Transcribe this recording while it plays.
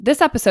This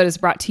episode is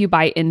brought to you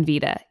by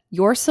Envita,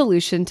 your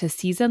solution to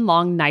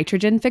season-long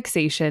nitrogen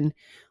fixation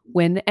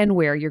when and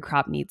where your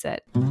crop needs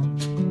it.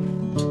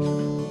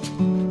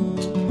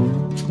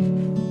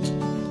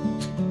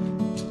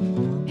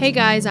 Hey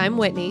guys, I'm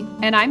Whitney.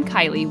 And I'm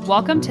Kylie.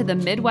 Welcome to the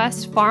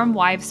Midwest Farm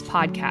Wives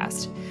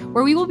Podcast,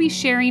 where we will be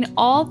sharing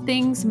all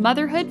things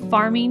motherhood,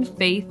 farming,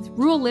 faith,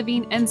 rural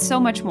living, and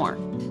so much more.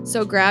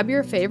 So grab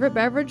your favorite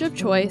beverage of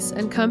choice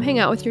and come hang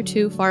out with your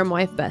two farm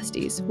wife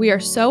besties. We are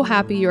so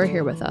happy you're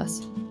here with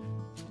us.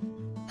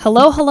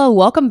 Hello.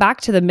 Welcome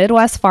back to the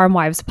Midwest Farm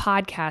Wives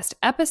Podcast,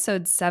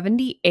 episode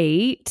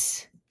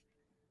 78,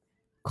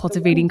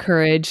 Cultivating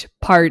Courage,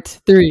 part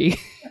 3.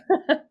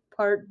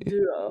 Part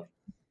 2.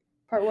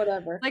 Part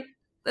whatever. Like,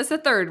 that's the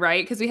third,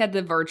 right? Because we had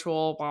the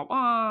virtual,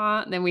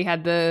 and then we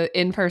had the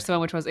in-person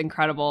one, which was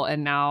incredible.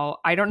 And now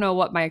I don't know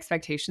what my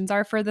expectations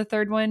are for the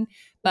third one,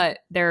 but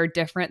they're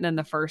different than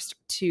the first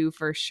two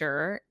for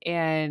sure.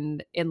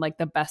 And in like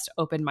the best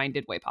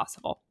open-minded way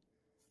possible.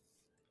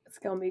 It's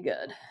going to be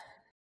good.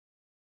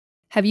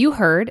 Have you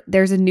heard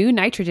there's a new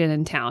nitrogen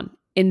in town?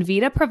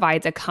 Envita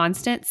provides a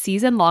constant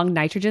season-long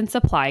nitrogen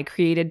supply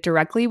created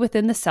directly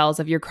within the cells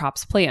of your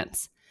crop's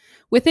plants.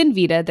 With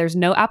Envita, there's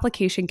no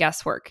application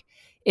guesswork.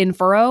 In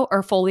furrow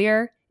or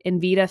foliar,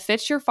 Envita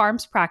fits your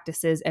farm's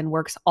practices and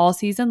works all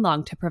season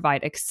long to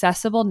provide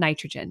accessible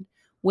nitrogen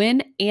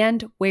when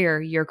and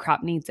where your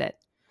crop needs it.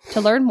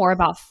 To learn more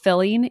about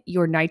filling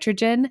your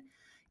nitrogen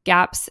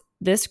gaps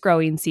this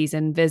growing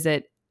season,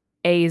 visit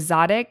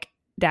azotic-na.com.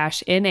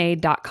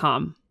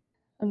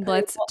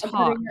 Let's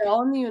talk. You're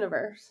all in the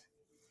universe.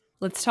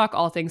 Let's talk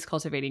all things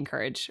cultivating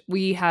courage.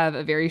 We have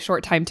a very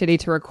short time today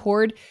to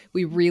record.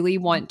 We really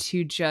want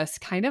to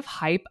just kind of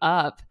hype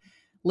up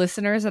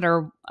listeners that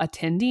are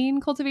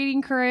attending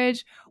Cultivating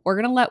Courage. We're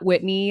going to let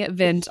Whitney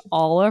vent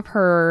all of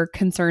her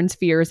concerns,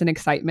 fears, and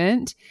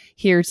excitement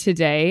here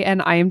today.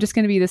 And I am just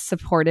going to be the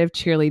supportive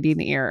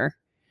cheerleading ear.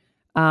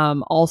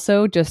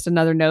 Also, just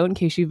another note in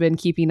case you've been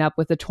keeping up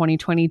with the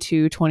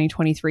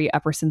 2022-2023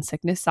 Epperson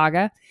sickness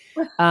saga.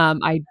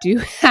 I do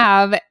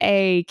have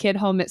a kid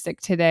home at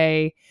sick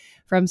today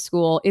from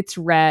school. It's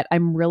Rhett.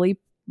 I'm really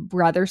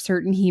rather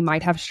certain he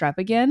might have strep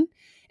again.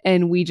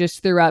 And we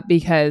just threw up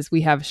because we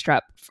have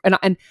strep.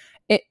 And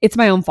it's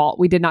my own fault.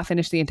 We did not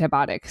finish the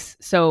antibiotics.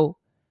 So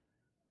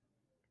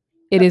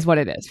it is what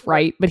it is,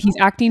 right? But he's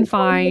acting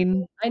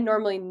fine. I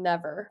normally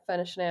never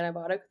finish an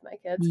antibiotic with my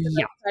kids because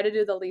I try to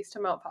do the least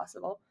amount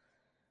possible.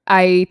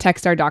 I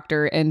text our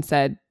doctor and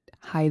said,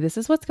 hi, this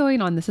is what's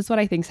going on. This is what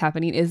I think's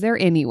happening. Is there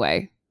any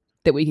way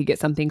that we could get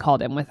something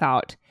called in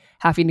without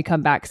having to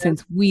come back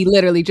since we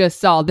literally just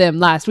saw them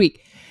last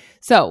week?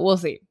 So we'll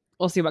see.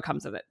 We'll see what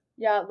comes of it.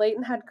 Yeah,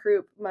 Leighton had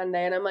croup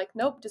Monday, and I'm like,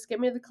 nope, just get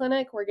me to the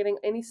clinic. We're getting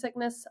any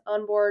sickness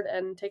on board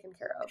and taken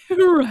care of.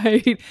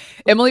 Right.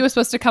 Emily was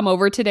supposed to come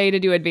over today to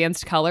do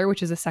advanced color,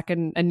 which is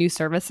a new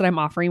service that I'm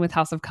offering with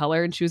House of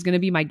Color, and she was going to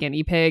be my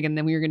guinea pig, and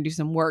then we were going to do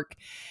some work.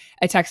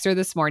 I texted her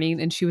this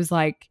morning, and she was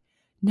like,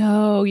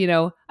 no,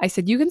 I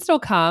said, you can still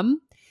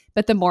come.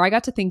 But the more I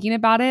got to thinking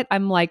about it,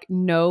 I'm like,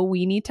 no,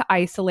 we need to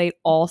isolate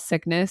all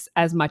sickness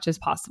as much as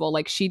possible.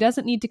 Like, she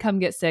doesn't need to come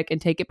get sick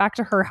and take it back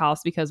to her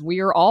house because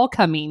we are all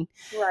coming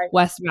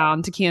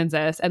westbound to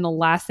Kansas. And the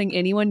last thing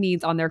anyone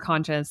needs on their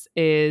conscience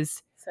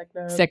is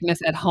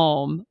sickness at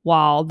home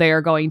while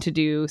they're going to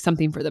do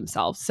something for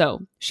themselves. So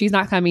she's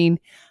not coming.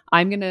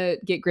 I'm going to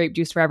get grape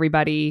juice for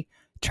everybody,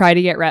 try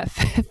to get Rhett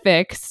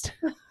fixed.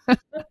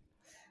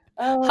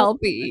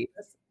 Healthy.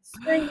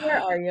 Spring,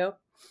 where are you?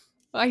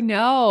 I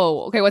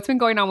know. Okay, what's been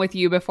going on with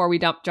you before we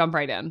jump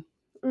right in?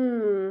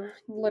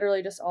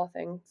 Literally just all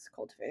things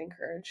cultivating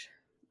courage.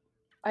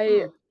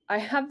 I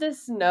have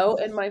this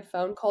note in my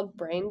phone called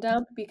brain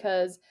dump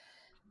because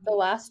the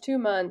last 2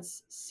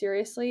 months,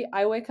 seriously,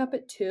 I wake up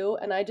at 2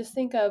 and I just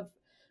think of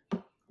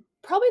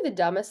probably the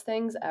dumbest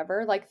things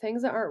ever, like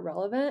things that aren't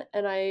relevant,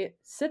 and I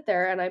sit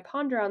there and I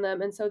ponder on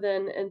them. And so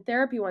then in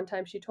therapy one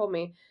time she told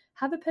me,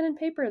 have a pen and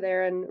paper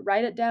there and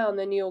write it down,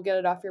 then you'll get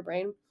it off your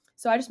brain.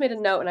 So I just made a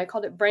note and I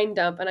called it brain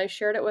dump and I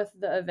shared it with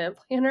the event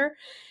planner.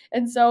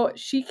 And so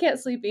she can't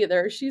sleep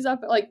either. She's up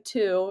at like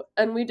 2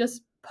 and we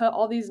just put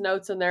all these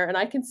notes in there and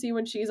I can see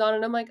when she's on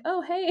and I'm like,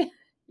 oh, hey,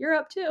 you're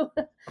up too.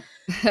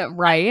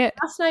 Right.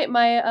 Last night,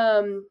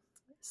 my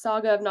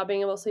saga of not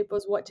being able to sleep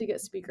was what to get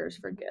speakers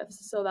for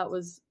gifts. So that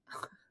was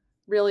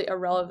really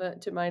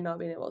irrelevant to my not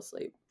being able to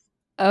sleep.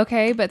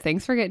 Okay, but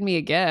thanks for getting me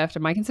a gift.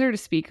 Am I considered a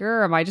speaker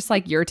or am I just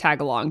like your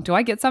tag along? Do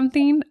I get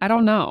something? I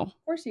don't know.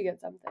 Of course you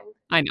get something.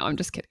 I know. I'm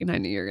just kidding. I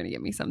knew you were going to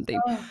get me something.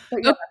 But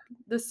yeah,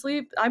 the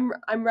sleep, I'm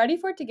ready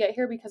for it to get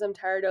here because I'm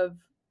tired of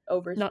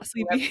not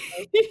sleeping.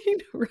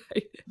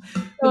 Right.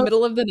 The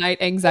middle of the night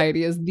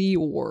anxiety is the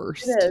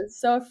worst. It is.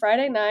 So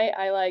Friday night,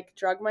 I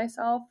drug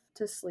myself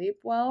to sleep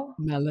well.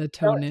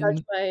 Melatonin. Don't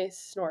touch my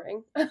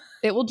snoring.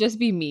 It will just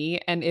be me.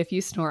 And if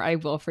you snore, I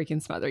will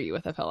freaking smother you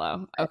with a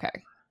pillow. Okay.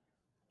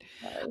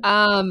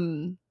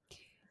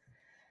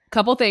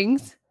 Couple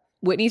things.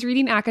 Whitney's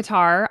reading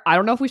ACOTAR. I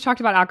don't know if we've talked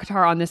about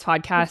ACOTAR on this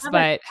podcast,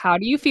 but how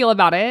do you feel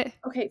about it?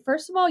 Okay,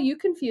 first of all, you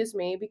confuse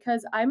me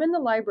because I'm in the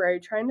library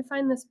trying to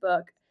find this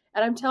book,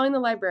 And I'm telling the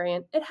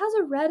librarian, it has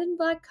a red and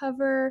black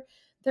cover.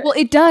 Well,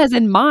 it does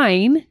in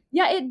mine.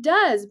 Yeah, it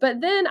does.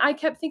 But then I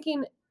kept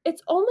thinking,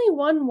 it's only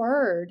one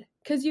word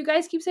because you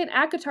guys keep saying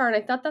ACOTAR, and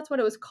I thought that's what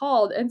it was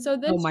called. And so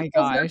then Oh my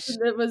gosh.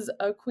 it was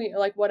a queen,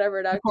 like whatever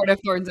it The actually. Court of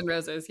Thorns and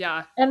Roses,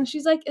 yeah. And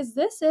she's like, "Is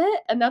this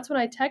it?" And that's when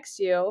I text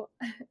you,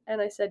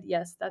 and I said,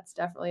 "Yes, that's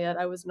definitely it."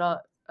 I was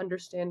not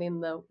understanding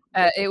the.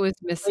 It was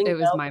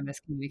my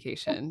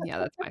miscommunication. Yeah,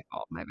 that's my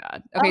fault. My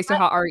bad. Okay, so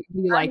do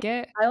you like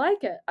it? I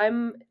like it.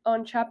 I'm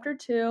on chapter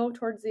 2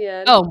 towards the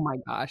end. Oh my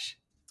gosh.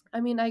 I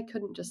mean, I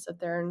couldn't just sit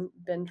there and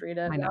binge read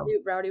it. I know.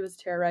 Rowdy was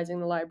terrorizing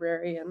the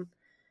library. And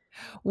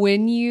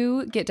when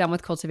you get done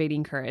with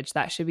Cultivating Courage,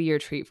 that should be your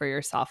treat for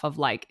yourself of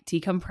like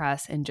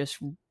decompress and just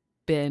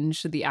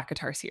binge the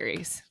ACOTAR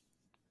series.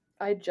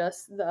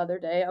 The other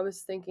day, I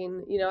was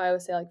thinking, I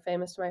always say like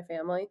famous to my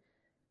family.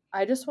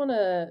 I just want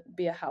to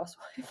be a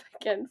housewife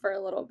again for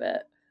a little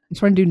bit. I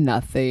just want to do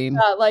nothing.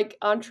 Like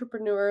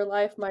entrepreneur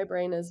life, my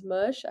brain is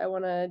mush. I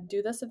want to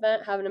do this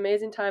event, have an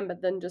amazing time,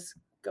 but then just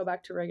go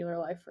back to regular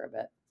life for a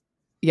bit.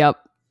 Yep.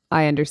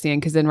 I understand,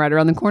 because then right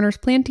around the corner is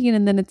planting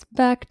and then it's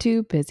back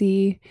to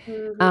busy.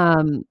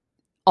 Mm-hmm.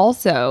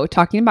 Also,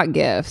 talking about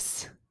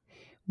gifts,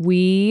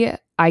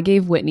 I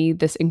gave Whitney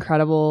this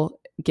incredible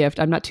gift.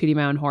 I'm not tooting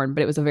my own horn,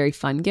 but it was a very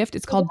fun gift.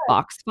 It's called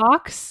Box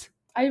Fox.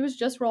 I was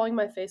just rolling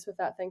my face with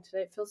that thing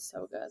today. It feels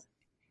so good.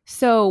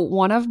 So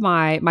one of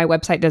my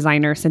website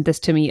designer sent this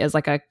to me as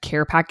like a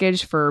care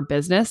package for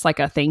business, like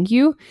a thank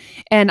you.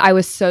 And I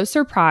was so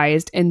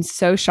surprised and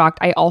so shocked.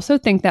 I also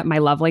think that my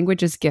love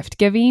language is gift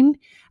giving.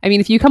 I mean,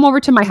 if you come over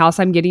to my house,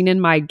 I'm getting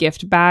in my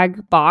gift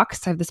bag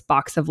box. I have this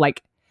box of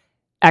like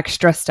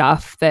extra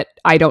stuff that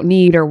I don't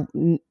need, or,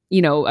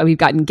 we've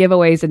gotten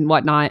giveaways and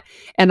whatnot.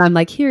 And I'm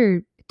like,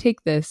 here,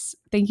 take this.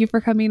 Thank you for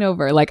coming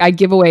over. Like, I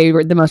give away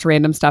the most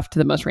random stuff to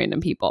the most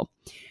random people.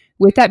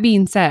 With that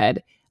being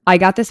said, I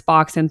got this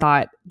box and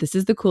thought, this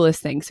is the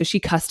coolest thing. So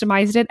she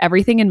customized it.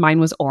 Everything in mine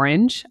was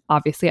orange.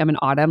 Obviously, I'm an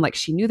autumn. Like,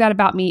 she knew that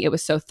about me. It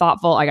was so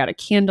thoughtful. I got a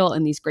candle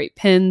and these great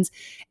pins.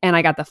 And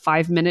I got the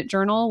 5-minute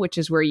journal, which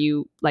is where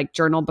you like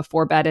journal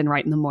before bed and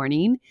write in the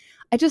morning.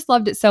 I just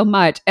loved it so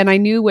much. And I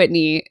knew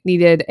Whitney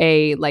needed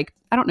I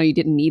don't know, you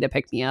didn't need a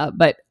pick-me-up,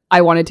 but I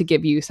wanted to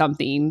give you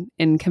something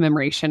in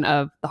commemoration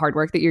of the hard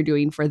work that you're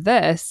doing for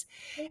this.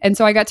 And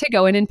so I got to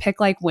go in and pick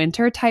like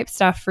winter type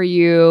stuff for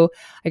you.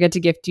 I got to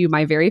gift you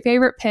my very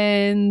favorite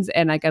pins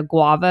and like a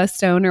guava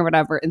stone or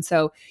whatever. And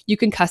so you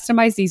can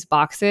customize these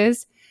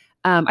boxes.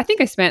 I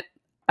think I spent,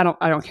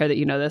 I don't care that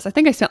you know this, I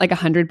think I spent like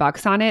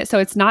 $100 on it. So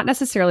it's not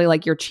necessarily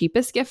like your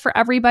cheapest gift for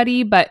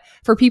everybody, but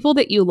for people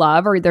that you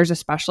love or there's a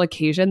special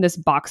occasion, this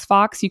Box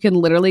Fox, you can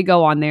literally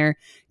go on there,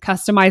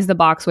 customize the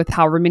box with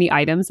however many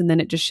items, and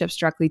then it just ships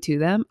directly to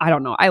them. I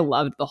don't know. I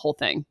loved the whole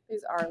thing.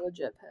 These are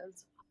legit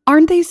pens.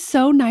 Aren't they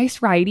so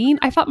nice writing?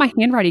 I thought my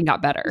handwriting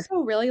got better. They're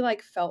so really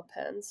like felt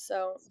pens.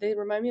 So they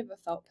remind me of a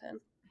felt pen.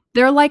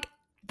 They're like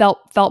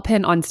felt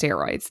pen on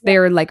steroids. Yeah.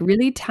 They're like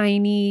really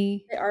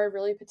tiny. They are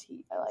really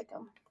petite. I like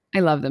them. I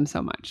love them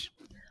so much.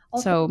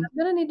 Also, I'm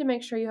going to need to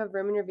make sure you have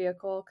room in your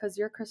vehicle because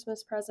your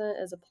Christmas present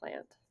is a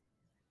plant.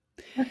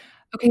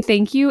 Okay,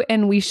 thank you.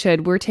 And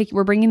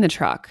we're bringing the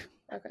truck.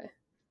 Okay.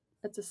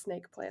 It's a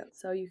snake plant,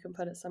 so you can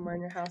put it somewhere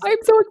in your house. I'm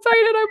so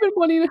excited. I've been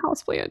wanting a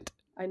house plant.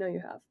 I know you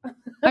have.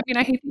 I mean,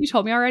 I hate that you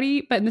told me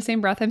already, but in the same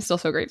breath, I'm still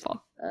so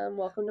grateful.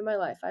 Welcome to my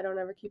life. I don't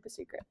ever keep a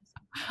secret.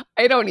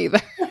 I don't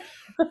either.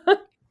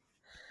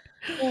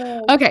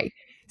 Okay.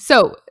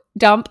 So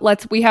dump,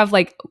 we have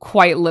like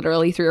quite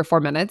literally 3 or 4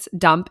 minutes.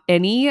 Dump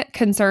any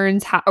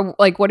concerns.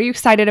 What are you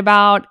excited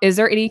about? Is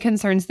there any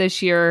concerns this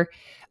year?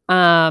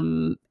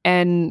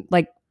 And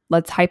like,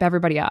 let's hype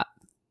everybody up.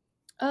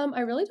 I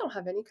really don't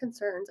have any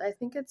concerns. I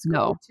think it's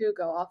going to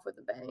go off with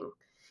a bang.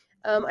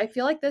 I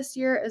feel like this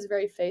year is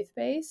very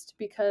faith-based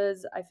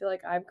because I feel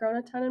like I've grown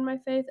a ton in my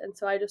faith. And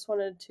so I just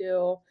wanted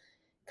to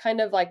kind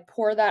of like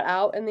pour that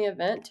out in the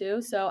event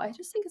too. So I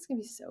just think it's going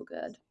to be so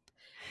good.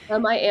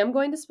 I am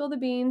going to spill the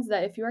beans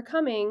that if you are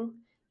coming,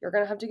 you're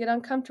going to have to get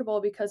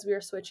uncomfortable because we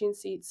are switching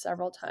seats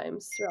several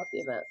times throughout the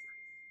event.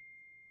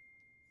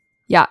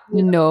 Yeah,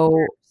 no,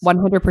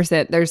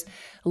 100%. There's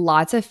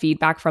lots of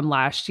feedback from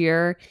last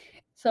year.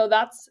 So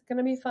that's going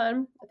to be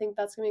fun. I think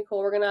that's going to be cool.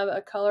 We're going to have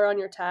a color on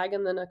your tag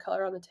and then a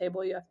color on the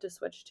table you have to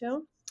switch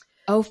to.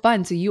 Oh,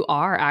 fun. So you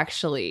are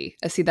actually,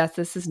 this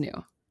is new.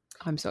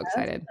 I'm so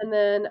excited. And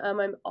then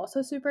I'm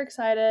also super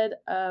excited.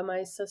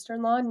 My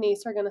sister-in-law and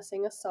niece are going to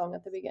sing a song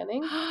at the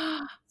beginning.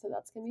 So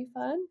that's going to be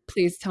fun.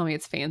 Please tell me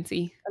it's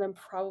fancy. And I'm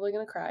probably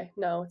going to cry.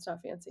 No, it's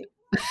not fancy.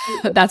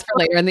 That's for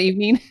later in the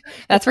evening.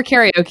 That's for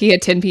karaoke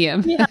at 10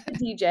 p.m. We have a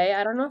DJ.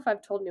 I don't know if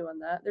I've told anyone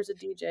that. There's a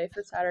DJ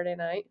for Saturday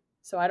night.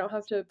 So I don't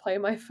have to play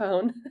my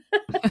phone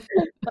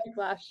like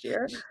last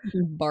year.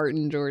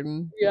 Barton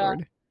Jordan. Yeah.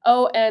 Lord.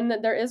 Oh, and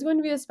there is going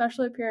to be a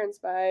special appearance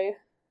by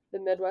the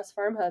Midwest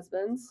Farm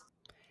Husbands.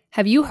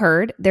 Have you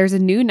heard there's a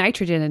new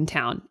nitrogen in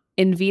town?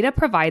 Envita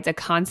provides a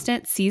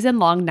constant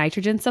season-long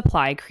nitrogen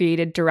supply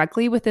created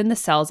directly within the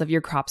cells of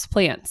your crop's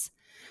plants.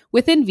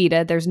 With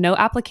Envita, there's no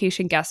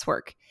application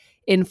guesswork.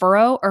 In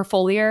furrow or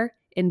foliar,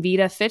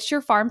 Envita fits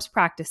your farm's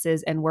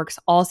practices and works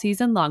all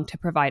season long to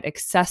provide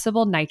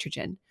accessible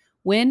nitrogen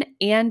when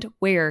and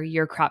where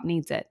your crop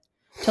needs it.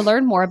 To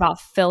learn more about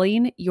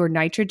filling your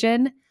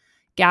nitrogen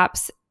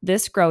gaps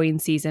this growing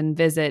season,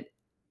 visit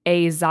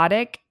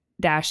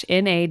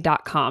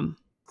azotic-na.com.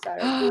 Is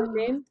that our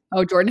name?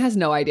 Oh, Jordan has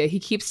no idea. He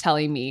keeps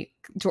telling me,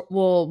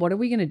 well, what are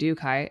we going to do,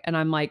 Kai? And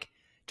I'm like,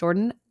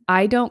 Jordan,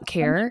 I don't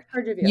care.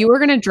 You are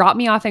going to drop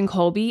me off in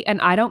Colby,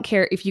 and I don't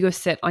care if you go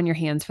sit on your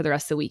hands for the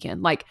rest of the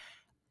weekend. Like,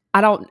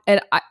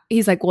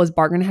 he's like, well, is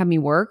Bart going to have me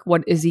work?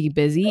 What, is he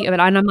busy?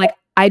 And I'm like,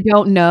 I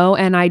don't know,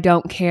 and I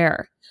don't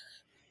care.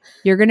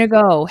 You're going to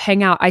go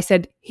hang out. I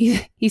said,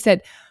 he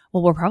said,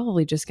 well, we're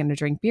probably just going to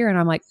drink beer. And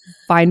I'm like,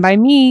 fine by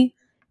me.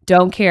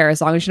 Don't care.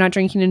 As long as you're not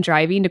drinking and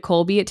driving to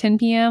Colby at 10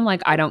 p.m.,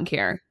 like, I don't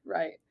care.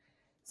 Right.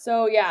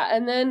 So, yeah.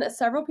 And then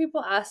several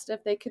people asked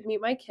if they could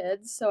meet my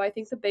kids. So I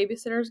think the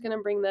babysitter is going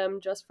to bring them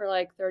just for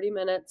like 30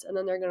 minutes. And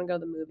then they're going to go to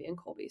the movie in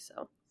Colby.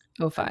 So,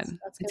 oh, fun.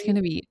 It's going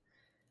to be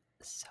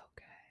so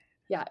good.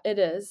 Yeah, it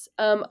is.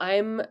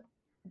 I'm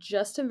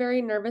just a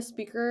very nervous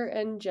speaker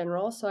in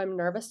general. So I'm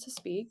nervous to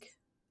speak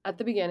at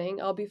the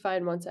beginning. I'll be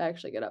fine once I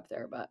actually get up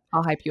there. But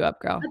I'll hype you up,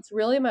 girl. That's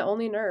really my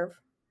only nerve.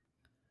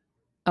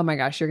 Oh my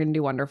gosh, you're going to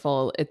do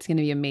wonderful. It's going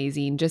to be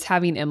amazing. Just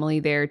having Emily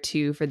there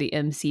too for the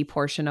MC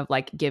portion of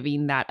like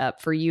giving that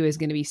up for you is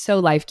going to be so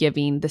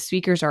life-giving. The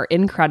speakers are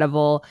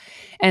incredible.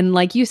 And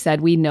like you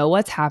said, we know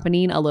what's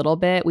happening a little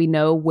bit. We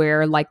know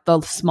where like the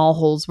small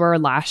holes were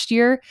last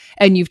year,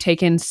 and you've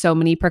taken so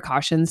many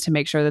precautions to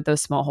make sure that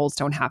those small holes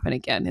don't happen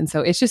again. And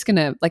so it's just going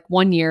to, like,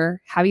 1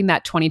 year having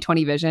that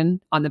 2020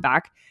 vision on the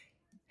back,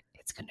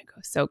 it's going to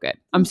go so good.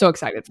 I'm so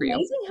excited for you.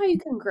 Amazing how you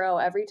can grow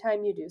every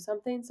time you do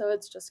something. So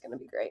it's just going to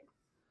be great.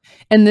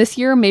 And this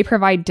year may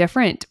provide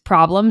different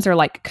problems or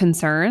like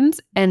concerns,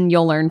 and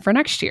you'll learn for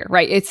next year,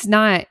 right? It's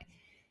not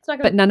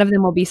but none of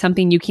them will be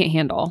something you can't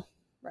handle.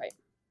 Right.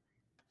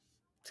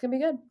 It's going to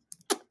be good.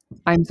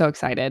 I'm so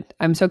excited.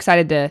 I'm so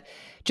excited to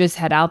just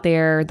head out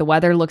there. The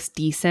weather looks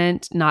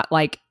decent, not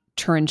like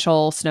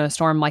torrential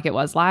snowstorm like it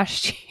was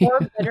last year. Or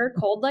bitter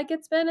cold like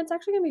it's been. It's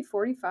actually going to be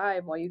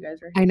 45 while you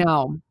guys are here. I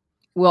know.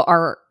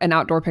 Well, an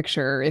outdoor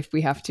picture, if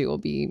we have to, will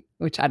be,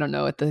 which I don't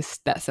know, at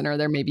that center,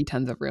 there may be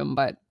tons of room,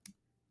 but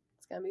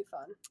gonna be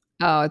fun.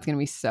 Oh, it's gonna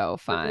be so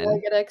fun. We'll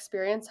get to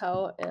experience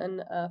how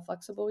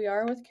flexible we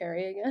are with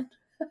Carrie again.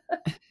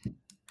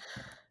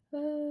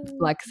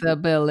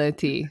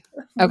 Flexibility.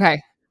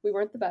 Okay. We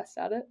weren't the best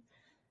at it.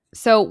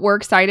 So we're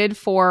excited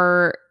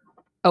for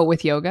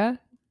with yoga?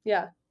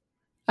 Yeah.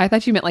 I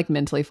thought you meant like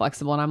mentally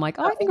flexible, and I'm like,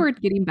 I think we're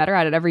getting better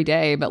at it every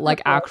day, but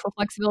like actual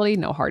flexibility,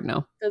 no, hard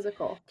no.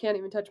 Physical. Can't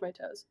even touch my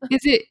toes.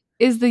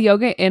 Is the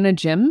yoga in a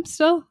gym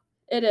still?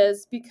 It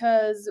is,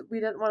 because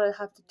we didn't want to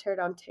have to tear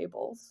down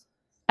tables.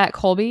 At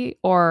Colby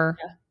or?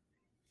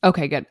 Yeah.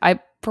 Okay, good.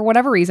 For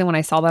whatever reason, when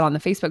I saw that on the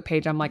Facebook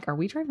page, I'm like, are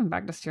we driving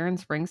back to Sharon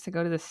Springs to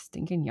go to this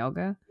stinking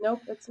yoga?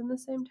 Nope, it's in the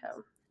same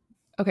town.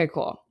 Okay,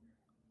 cool.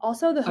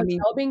 Also, the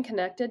hotel being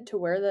connected to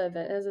where the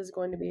event is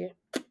going to be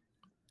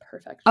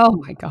perfect. Oh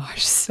my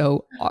gosh,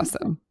 so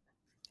awesome.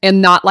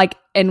 And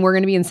we're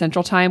going to be in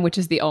Central Time, which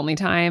is the only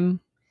time.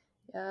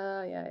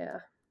 Yeah.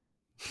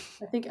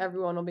 I think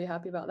everyone will be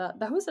happy about that.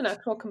 That was an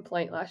actual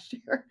complaint last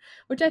year,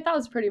 which I thought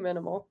was pretty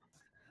minimal.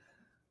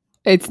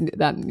 I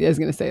was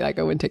going to say, like,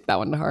 I wouldn't take that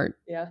one to heart.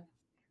 Yeah.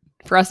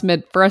 For us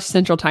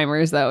Central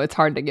Timers, though, it's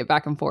hard to get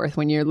back and forth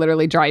when you're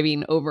literally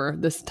driving over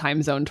this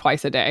time zone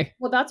twice a day.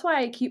 Well, that's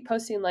why I keep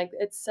posting, like,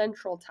 it's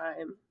Central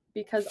Time,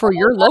 because for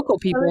your local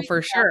people,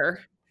 for sure.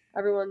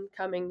 Everyone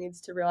coming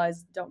needs to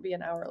realize, don't be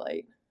an hour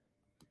late.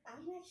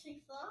 I'm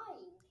actually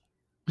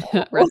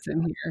fine. Russ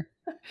in here.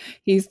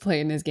 He's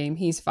playing his game.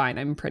 He's fine.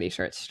 I'm pretty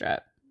sure it's strep.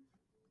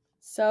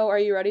 So are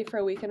you ready for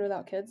a weekend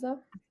without kids, though?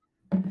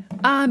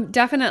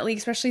 Definitely,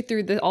 especially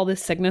through all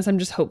this sickness. I'm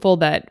just hopeful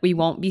that we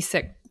won't be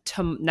sick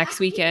to next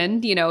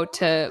weekend,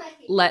 to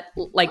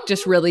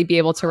just really be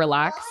able to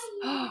relax.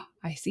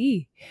 I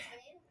see.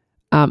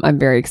 I'm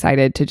very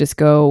excited to just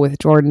go with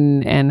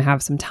Jordan and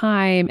have some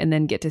time and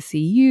then get to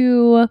see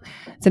you.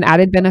 It's an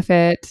added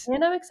benefit.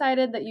 And I'm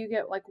excited that you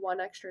get like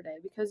one extra day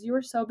because you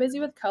were so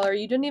busy with color.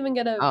 You didn't even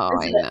get a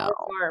visit at the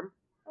farm.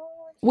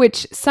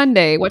 Which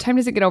Sunday? What time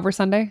does it get over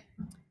Sunday?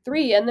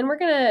 3. And then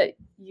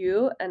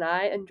you and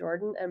I and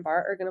Jordan and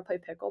Bart are going to play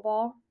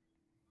pickleball.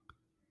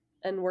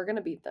 And we're going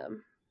to beat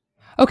them.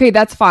 Okay,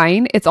 that's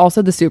fine. It's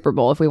also the Super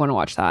Bowl if we want to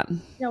watch that.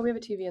 Yeah, we have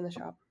a TV in the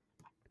shop.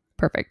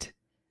 Perfect.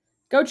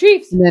 Go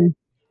Chiefs! And then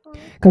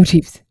go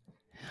Chiefs.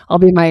 I'll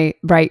be my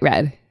bright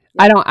red.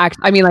 Yeah.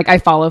 I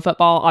follow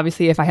football.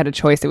 Obviously, if I had a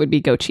choice, it would be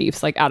go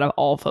Chiefs, like out of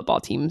all football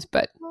teams.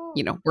 But,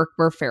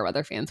 we're fair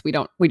weather fans.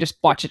 We just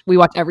watch it. We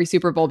watch every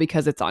Super Bowl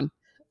because it's on.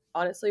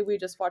 Honestly, we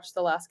just watched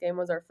the last game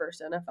was our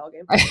first NFL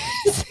game.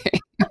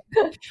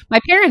 My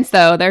parents,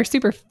 though, they're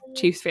super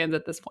Chiefs fans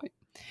at this point.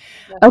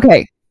 Yeah.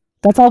 Okay.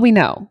 That's all we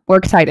know. We're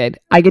excited.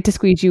 I get to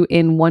squeeze you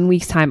in 1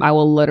 week's time. I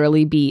will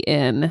literally be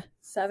in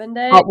 7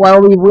 days.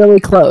 We'll be really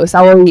close.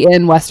 I will be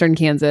in Western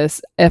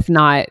Kansas. If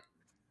not,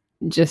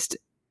 it's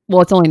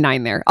only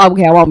 9 there.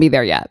 Okay, I won't be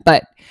there yet,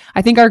 but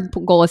I think our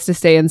goal is to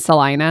stay in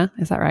Salina.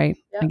 Is that right?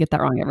 Yep. I get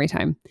that wrong every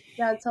time.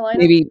 Yeah, it's Salina.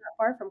 Maybe Not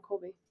far from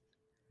Colby.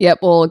 Yep,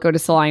 we'll go to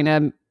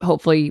Salina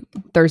hopefully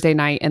Thursday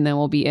night, and then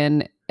we'll be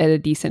in at a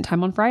decent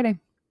time on Friday.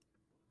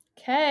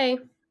 Okay.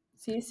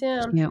 See you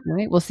soon. Yeah,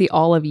 right. We'll see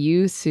all of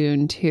you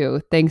soon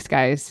too. Thanks,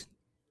 guys.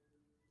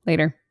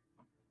 Later.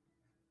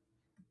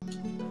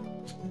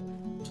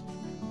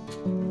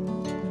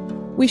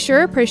 We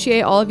sure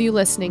appreciate all of you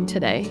listening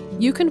today.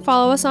 You can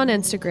follow us on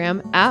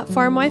Instagram at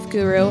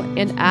FarmWifeGuru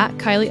and at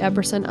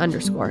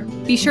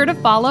KylieEpperson_. Be sure to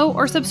follow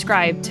or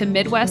subscribe to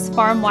Midwest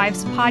Farm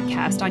Wives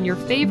podcast on your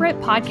favorite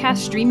podcast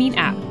streaming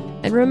app.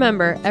 And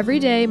remember, every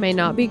day may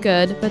not be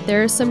good, but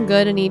there is some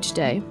good in each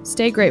day.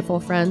 Stay grateful,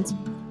 friends.